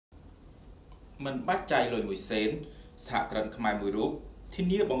មិនបាច់ចាយលុយមួយសេនសហគ្រិនខ្មែរមួយរូបធា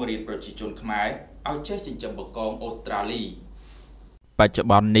នាបង្រៀនប្រជាជនខ្មែរឲ្យចេះចិញ្ចឹមបង្កងអូស្ត្រាលីបច្ចុប្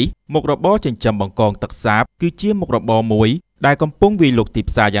បន្ននេះមុខរបរចិញ្ចឹមបង្កងទឹកសាបគឺជាមុខរបរមួយដែលកំពុងវាយលុកទី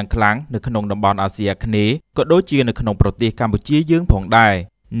ផ្សារយ៉ាងខ្លាំងនៅក្នុងតំបន់អាស៊ីអាគ្នេយ៍ក៏ដូចជានៅក្នុងប្រទេសកម្ពុជាយើងផងដែរ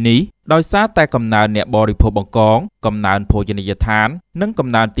នេះដោយសារតែកំណើនអ្នកបរិភោគបង្កងកំណើនភោជនីយដ្ឋាននិងកំ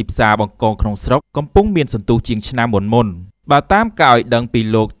ណើនទីផ្សារបង្កងក្នុងស្រុកកំពុងមានសន្ទុះជាងឆ្នាំមុនបើតាមការឲ្យដឹងពី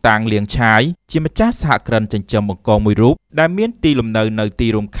លោកតាំងលៀងឆាយជាម្ចាស់សហគ្រិនចិញ្ចឹមបង្កងមួយរូបដែលមានទីលំនៅនៅទី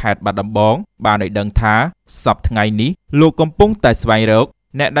រួមខេត្តបាត់ដំបងបានឲ្យដឹងថាសប្តាហ៍ថ្ងៃនេះលោកកំពុងតែស្វែងរក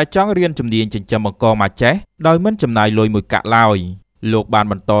អ្នកដែលចង់រៀនជំនាញចិញ្ចឹមបង្កងមកចេះដោយមិនចំណាយលុយមួយកាក់ឡើយលោកបាន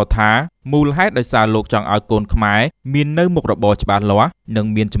បន្តថាមូលហេតុដោយសារលោកចង់ឲ្យកូនខ្មែរមាននៅមុខរបរច្បាស់លាស់និង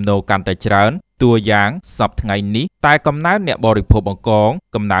មានចំណូលកាន់តែច្រើនតួយ៉ាងសប្តាហ៍ថ្ងៃនេះតែកំណើនអ្នកបរិភោគបង្កង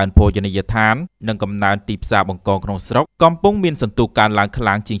កំណើនភោជនីយដ្ឋាននិងកំណើនទីផ្សារបង្កងក្នុងស្រុកកំពុងមានសន្ទុះកើនឡើងខ្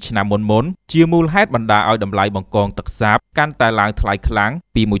លាំងជាងឆ្នាំមុនជាមូលហេតុបណ្ដាឲ្យតម្លៃបង្កងទឹកសាបកាន់តែឡើងថ្លៃខ្លាំង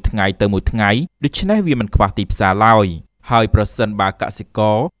ពីមួយថ្ងៃទៅមួយថ្ងៃដូច្នេះវាមិនខ្វះទីផ្សារឡើយហើយប្រសិនបើកសិក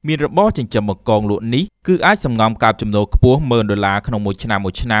រមានរបរចិញ្ចឹមបង្កងលក់នេះគឺអាចសម្ងំកើបចំណូលខ្ពស់$10,000ក្នុងមួយឆ្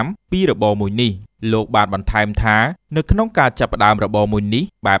នាំពីរបរមួយនេះលោកបានបន្ថែមថានៅក្នុងការចាប់ផ្ដើមរបរមួយនេះ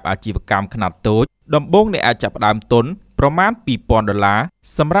បែបអាជីវកម្មខ្នាតតូចដំបូងអ្នកអាចចាប់ផ្ដើមទុនប្រមាណ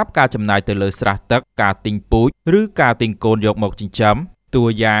$2,000សម្រាប់ការចំណាយទៅលើស្រះទឹកការទិញពូជឬការទិញកូនយកមកចិញ្ចឹមតួ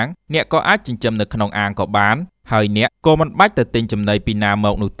យ៉ាងអ្នកក៏អាចចិញ្ចឹមនៅក្នុងអាងក៏បានហើយអ្នកក៏មិនបាច់ទៅទិញចំណីពីណាម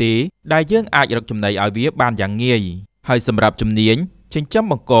កនោះទេដែលយើងអាចរកចំណីឲ្យវាបានយ៉ាងងាយហើយសម្រាប់ជំនាញចិញ្ចឹម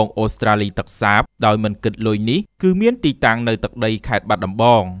បង្កងអូស្ត្រាលីទឹកសាបដោយមិនគិតលុយនេះគឺមានទីតាំងនៅទឹកដីខេត្តបាត់ដំប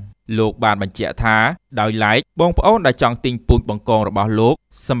ងលោកបានបញ្ជាក់ថាដោយឡែកបងប្អូនដែលចង់ទិញពូជបង្កងរបស់លោក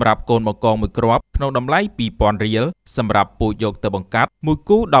សម្រាប់កូនបង្កងមួយគ្រាប់ក្នុងតម្លៃ$2,000សម្រាប់ពូជយកទៅបង្កាត់មួយ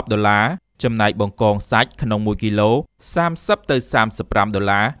គូ$10ចំណែកបង្កងសាច់ក្នុង1គីឡូ$30ទៅ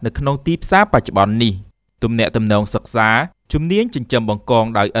$35នៅក្នុងទីផ្សារបច្ចុប្បន្ននេះទំនាក់ទំនងសិក្សាជំនាញចិញ្ចឹមបង្កង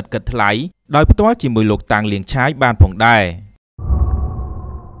ដោយឥតគិតថ្លៃដោយផ្ទាល់ជាមួយលោកតាំងលៀងឆាយបានផងដែរ